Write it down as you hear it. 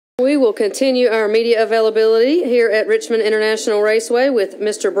We will continue our media availability here at Richmond International Raceway with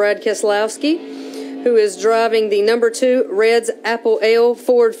Mr. Brad Keselowski, who is driving the number 2 Reds Apple Ale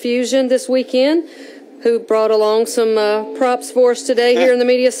Ford Fusion this weekend, who brought along some props for us today here in the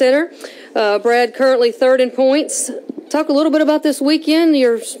media center. Brad currently 3rd in points. Talk a little bit about this weekend,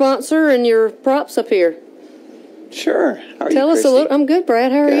 your sponsor and your props up here. Sure. How are you, Tell us Christy? a little. I'm good,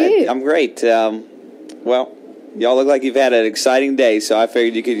 Brad. How are you? I'm great. Well, y'all look like you've had an exciting day, so I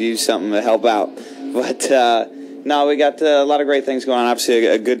figured you could use something to help out. But no, we got a lot of great things going on. Obviously,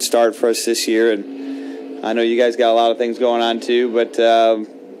 a good start for us this year, and I know you guys got a lot of things going on too. But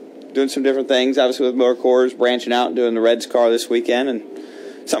doing some different things, obviously with Motor Cores, branching out and doing the Reds car this weekend, and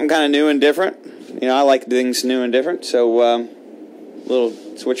something kind of new and different. You know, I like things new and different, so a little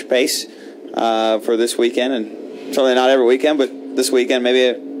switch of pace for this weekend, and certainly not every weekend, but this weekend,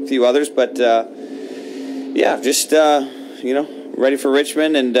 maybe a few others. But yeah, just you know, ready for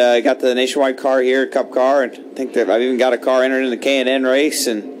Richmond, and got the nationwide car here, Cup car, and I think that I've even got a car entered in the K&N race,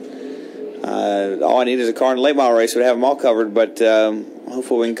 and all I need is a car in the late model race. Would have them all covered, but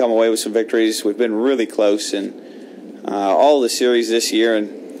hopefully we can come away with some victories. We've been really close in all the series this year,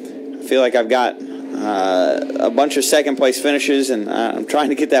 and I feel like I've got a bunch of second-place finishes, and I'm trying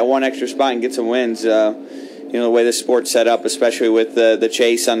to get that one extra spot and get some wins. You know, the way this sport's set up, especially with the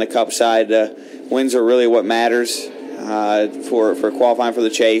chase on the Cup side, wins are really what matters for qualifying for the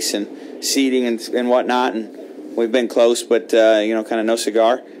chase and seeding and whatnot. And we've been close, but you know, kind of no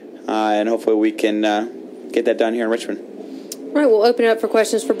cigar. And hopefully we can get that done here in Richmond. All right, we'll open it up for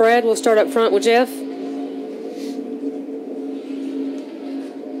questions for Brad. We'll start up front with Jeff.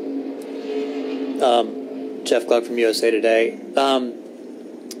 Jeff Gluck from USA Today.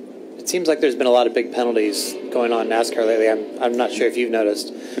 It seems like there's been a lot of big penalties going on in NASCAR lately. I'm not sure if you've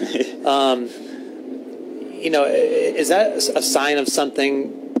noticed. You know, is that a sign of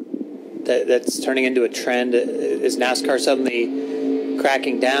something that's turning into a trend? Is NASCAR suddenly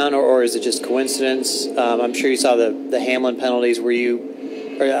cracking down, or is it just coincidence? I'm sure you saw the Hamlin penalties.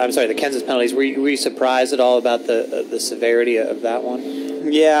 I'm sorry, the Kansas penalties. Were you surprised at all about the severity of that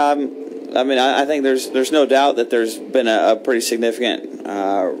one? Yeah, I mean, I think there's no doubt that there's been a pretty significant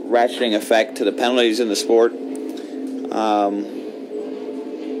ratcheting effect to the penalties in the sport.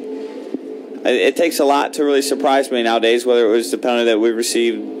 It takes a lot to really surprise me nowadays, whether it was the penalty that we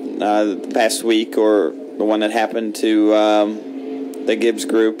received the past week or the one that happened to the Gibbs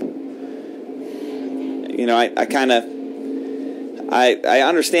group. You know, I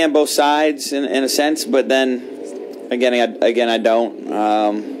understand both sides in a sense, but then again I don't.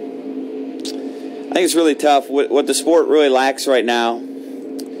 I think it's really tough. What the sport really lacks right now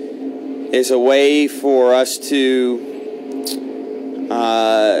is a way for us to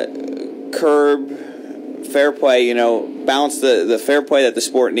curb fair play, you know, balance the fair play that the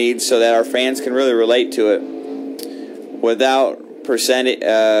sport needs so that our fans can really relate to it without presenting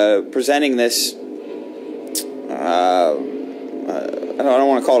this, I don't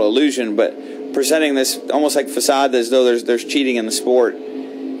want to call it illusion, but presenting this almost like facade as though there's cheating in the sport.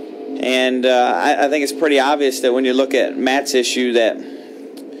 And I think it's pretty obvious that when you look at Matt's issue that,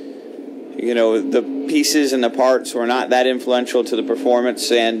 you know, the pieces and the parts were not that influential to the performance,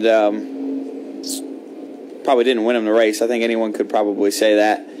 and probably didn't win him the race. I think anyone could probably say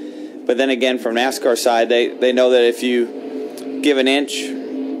that. But then again, from NASCAR side, they know that if you give an inch,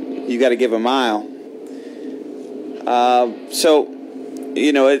 you got to give a mile. So,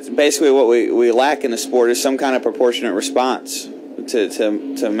 you know, it's basically what we lack in the sport is some kind of proportionate response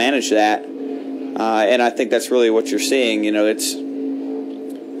to manage that, and I think that's really what you're seeing. You know, it's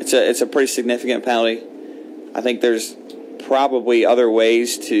a pretty significant penalty. I think there's probably other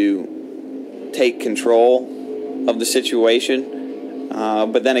ways to take control of the situation,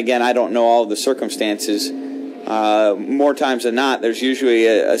 but then again, I don't know all of the circumstances. More times than not, there's usually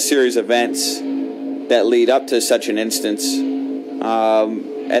a series of events that lead up to such an instance,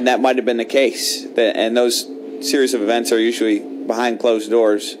 and that might have been the case. And those series of events are usually behind closed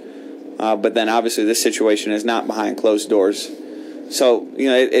doors, but then obviously this situation is not behind closed doors. So, you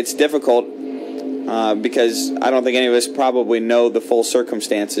know, it's difficult because I don't think any of us probably know the full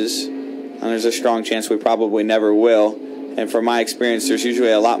circumstances, and there's a strong chance we probably never will. And from my experience, there's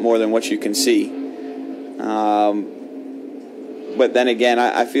usually a lot more than what you can see. But then again,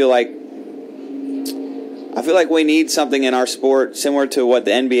 I feel like we need something in our sport similar to what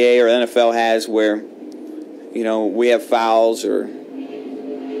the NBA or NFL has, where, you know, we have fouls, or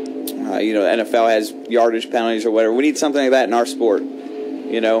you know, NFL has yardage penalties or whatever. We need something like that in our sport.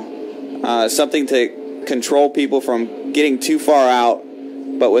 You know, something to control people from getting too far out,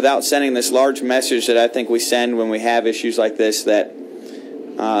 but without sending this large message that I think we send when we have issues like this, that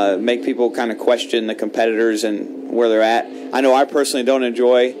make people kind of question the competitors and where they're at. I know I personally don't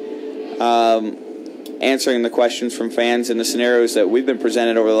enjoy answering the questions from fans in the scenarios that we've been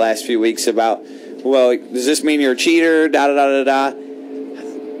presented over the last few weeks about, well, does this mean you're a cheater, da-da-da-da-da.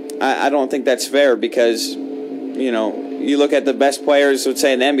 I don't think that's fair because, you know, you look at the best players, let's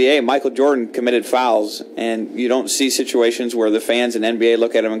say in the NBA, Michael Jordan committed fouls, and you don't see situations where the fans in NBA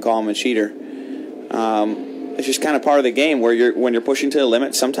look at him and call him a cheater. It's just kind of part of the game where when you're pushing to the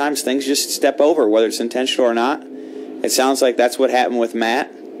limit, sometimes things just step over, whether it's intentional or not. It sounds like that's what happened with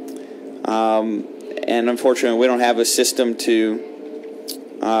Matt. And unfortunately, we don't have a system to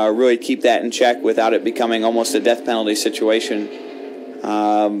really keep that in check without it becoming almost a death penalty situation.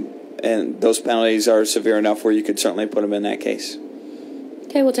 And those penalties are severe enough where you could certainly put them in that case.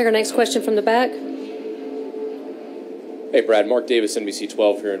 Okay, we'll take our next question from the back. Hey, Brad. Mark Davis, NBC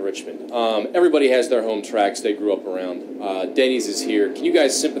 12 here in Richmond. Everybody has their home tracks they grew up around. Denny's is here. Can you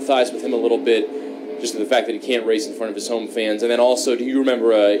guys sympathize with him a little bit, just to the fact that he can't race in front of his home fans? And then also, do you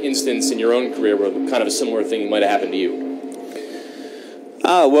remember an instance in your own career where kind of a similar thing might have happened to you?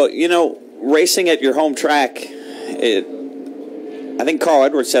 Well, you know, racing at your home track, I think Carl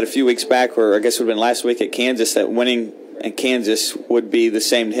Edwards said a few weeks back, or I guess it would have been last week at Kansas, that winning at Kansas would be the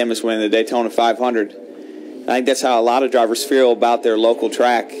same to him as winning the Daytona 500. I think that's how a lot of drivers feel about their local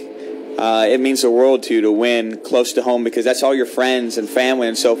track. It means the world to you to win close to home because that's all your friends and family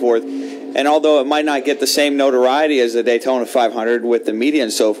and so forth. And although it might not get the same notoriety as the Daytona 500 with the media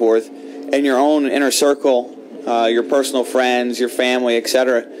and so forth, in your own inner circle, your personal friends, your family,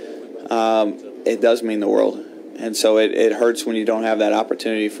 etc., it does mean the world. And so it hurts when you don't have that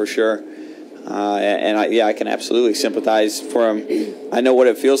opportunity for sure. I can absolutely sympathize for him. I know what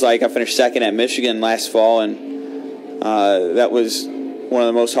it feels like. I finished second at Michigan last fall, and that was one of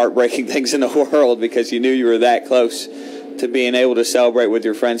the most heartbreaking things in the world because you knew you were that close to being able to celebrate with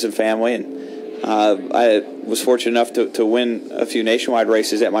your friends and family. And I was fortunate enough to win a few nationwide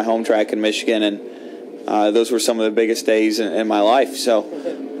races at my home track in Michigan, and those were some of the biggest days in my life. So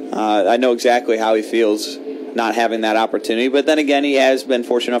I know exactly how he feels not having that opportunity. But then again, he has been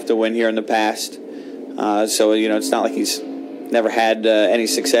fortunate enough to win here in the past. So, you know, it's not like he's never had any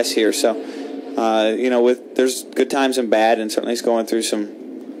success here. So, you know, there's good times and bad, and certainly he's going through some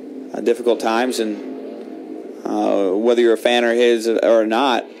difficult times. And whether you're a fan of his or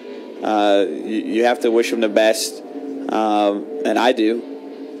not, you have to wish him the best. And I do,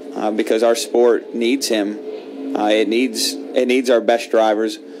 because our sport needs him. It needs our best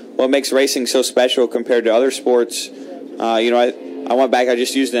drivers. What makes racing so special compared to other sports, you know, I went back, I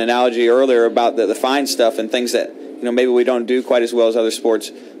just used an analogy earlier about the fine stuff and things that, you know, maybe we don't do quite as well as other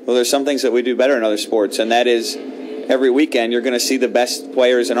sports. Well, there's some things that we do better in other sports, and that is every weekend you're going to see the best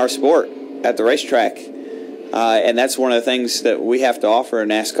players in our sport at the racetrack. And that's one of the things that we have to offer in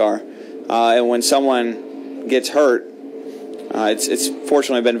NASCAR. And when someone gets hurt, it's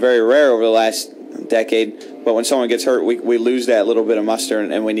fortunately been very rare over the last decade, but when someone gets hurt, we lose that little bit of muster,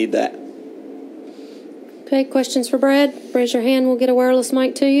 and we need that. Okay, questions for Brad? Raise your hand. We'll get a wireless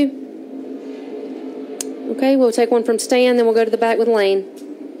mic to you. Okay, we'll take one from Stan, then we'll go to the back with Lane.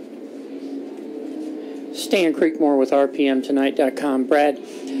 Stan Creekmore with RPMTonight.com. Brad,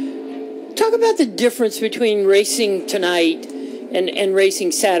 talk about the difference between racing tonight and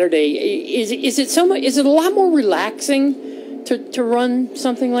racing Saturday. Is it a lot more relaxing to run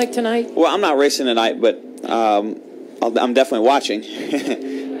something like tonight? Well, I'm not racing tonight, but I'm definitely watching.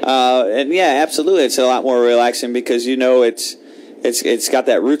 And yeah, absolutely, it's a lot more relaxing because you know it's got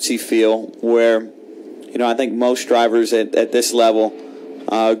that rootsy feel where, you know, I think most drivers at this level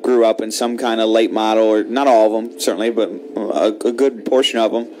grew up in some kind of late model, or not all of them certainly, but a good portion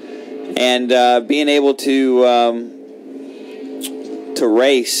of them, and being able to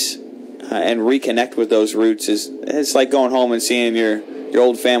race and reconnect with those roots it's like going home and seeing your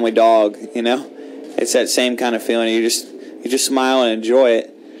old family dog. You know, it's that same kind of feeling. You just smile and enjoy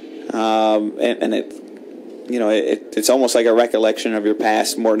it, and it, you know, it's almost like a recollection of your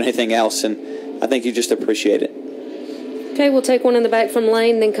past more than anything else, and I think you just appreciate it. Okay, we'll take one in the back from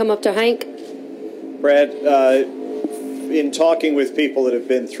Lane, then come up to Hank. Brad, in talking with people that have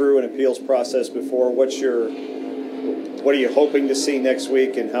been through an appeals process before, what are you hoping to see next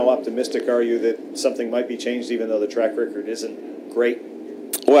week, and how optimistic are you that something might be changed even though the track record isn't great?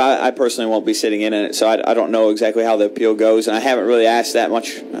 Well, I personally won't be sitting in it, so I don't know exactly how the appeal goes, and I haven't really asked that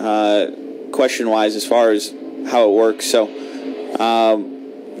much question-wise as far as how it works. So,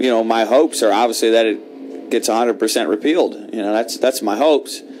 you know, my hopes are obviously that it gets 100% repealed. You know, that's my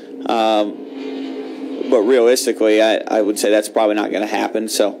hopes. But realistically, I would say that's probably not going to happen.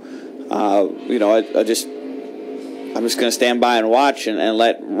 So, you know, I just I'm just going to stand by and watch and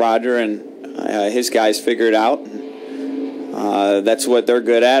let Roger and his guys figure it out. That's what they're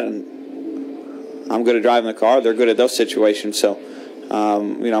good at, and I'm good at driving the car. They're good at those situations. So,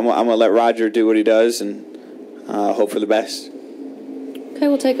 I'm going to let Roger do what he does and hope for the best. Okay,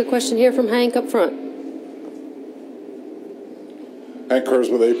 we'll take a question here from Hank up front. Hank Kurz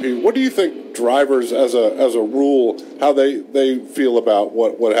with AP. What do you think drivers, as a rule, how they feel about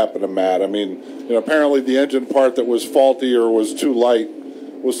what happened to Matt? I mean, apparently the engine part that was faulty or was too light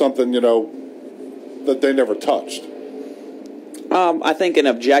was something, that they never touched. I think an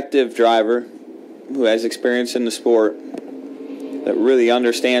objective driver who has experience in the sport that really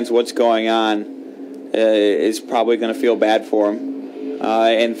understands what's going on is probably going to feel bad for him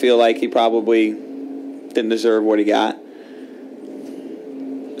and feel like he probably didn't deserve what he got.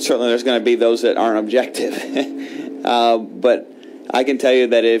 Certainly there's going to be those that aren't objective. But I can tell you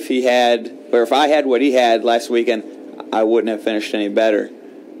that if I had what he had last weekend, I wouldn't have finished any better.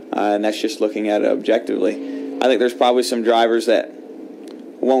 And that's just looking at it objectively. I think there's probably some drivers that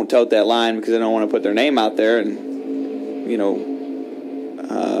won't tote that line because they don't want to put their name out there and,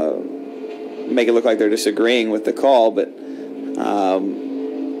 make it look like they're disagreeing with the call. But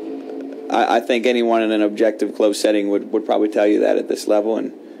I think anyone in an objective closed setting would probably tell you that at this level,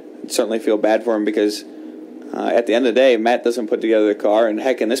 and certainly feel bad for him because at the end of the day, Matt doesn't put together the car, and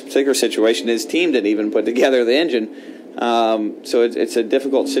heck, in this particular situation, his team didn't even put together the engine. So it's a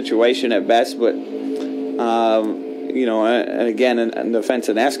difficult situation at best, but and again, in the defense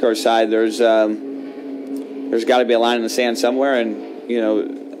of NASCAR side, there's got to be a line in the sand somewhere,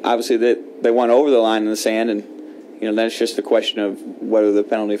 and obviously they went over the line in the sand, and then it's just a question of whether the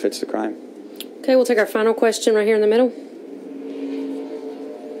penalty fits the crime. Okay, we'll take our final question right here in the middle.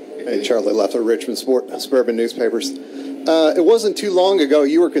 Hey, Charlie Lefler, Richmond Suburban Newspapers. It wasn't too long ago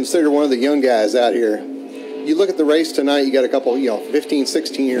you were considered one of the young guys out here. You look at the race tonight, you got a couple, 15,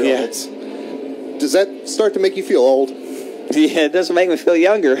 16-year-olds. Yeah. Does that start to make you feel old? Yeah, it doesn't make me feel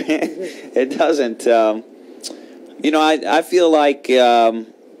younger. It doesn't. I feel like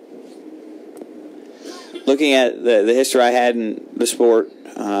looking at the history I had in the sport,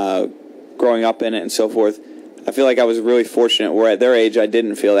 growing up in it and so forth, I feel like I was really fortunate where at their age I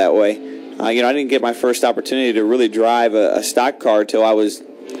didn't feel that way. I didn't get my first opportunity to really drive a stock car till I was,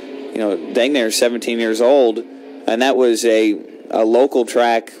 dang near 17 years old, and that was a local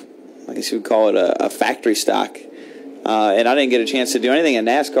track. I guess you would call it a factory stock. And I didn't get a chance to do anything in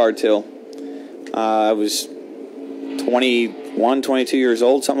NASCAR till I was 21, 22 years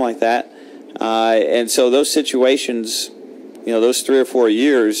old, something like that. And so those situations, those 3 or 4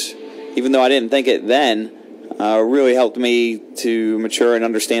 years, even though I didn't think it then, really helped me to mature and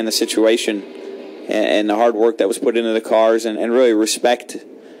understand the situation and the hard work that was put into the cars and really respect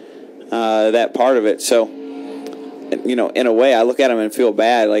that part of it. So, in a way, I look at them and feel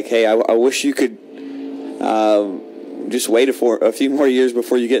bad. Like, hey, I wish you could just wait a few more years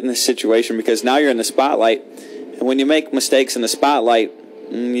before you get in this situation, because now you're in the spotlight. And when you make mistakes in the spotlight,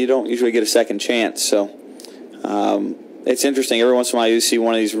 you don't usually get a second chance. So it's interesting. Every once in a while you see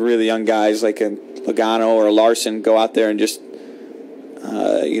one of these really young guys like a Logano or a Larson go out there and just,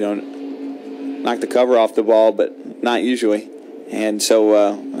 knock the cover off the ball, but not usually. And so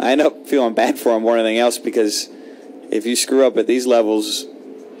I end up feeling bad for him more than anything else, because if you screw up at these levels,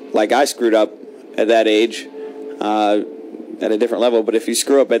 like I screwed up at that age, at a different level, but if you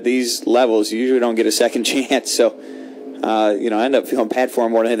screw up at these levels, you usually don't get a second chance. So, I end up feeling bad for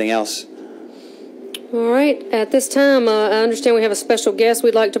him more than anything else. All right. At this time, I understand we have a special guest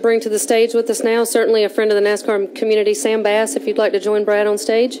we'd like to bring to the stage with us now. Certainly a friend of the NASCAR community, Sam Bass, if you'd like to join Brad on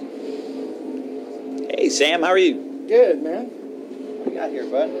stage. Hey, Sam, how are you? Good, man. What do you got here,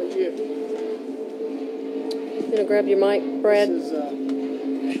 bud? Thank you. You gonna grab your mic, Brad? This is,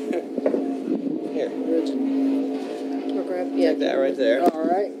 Here. Or grab, Take that right there. all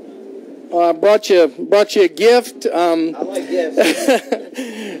right. I brought you a gift. I like gifts.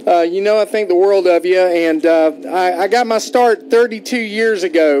 I think the world of you, and I got my start 32 years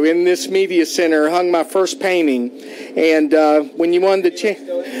ago in this media center. Hung my first painting, and when you wanted to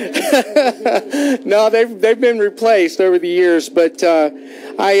no, they've been replaced over the years. But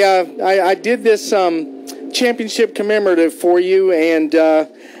I did this championship commemorative for you, and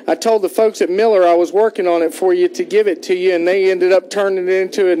I told the folks at Miller I was working on it for you to give it to you, and they ended up turning it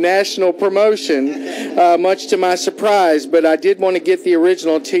into a national promotion, much to my surprise. But I did want to get the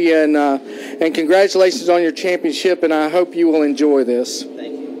original to you, and congratulations on your championship, and I hope you will enjoy this.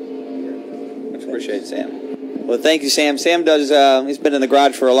 Thank you. Much appreciated, Sam. Well, thank you, Sam. Sam does, he's been in the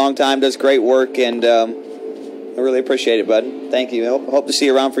garage for a long time, does great work, and I really appreciate it, bud. Thank you. I hope to see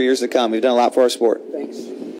you around for years to come. You've done a lot for our sport. Thanks.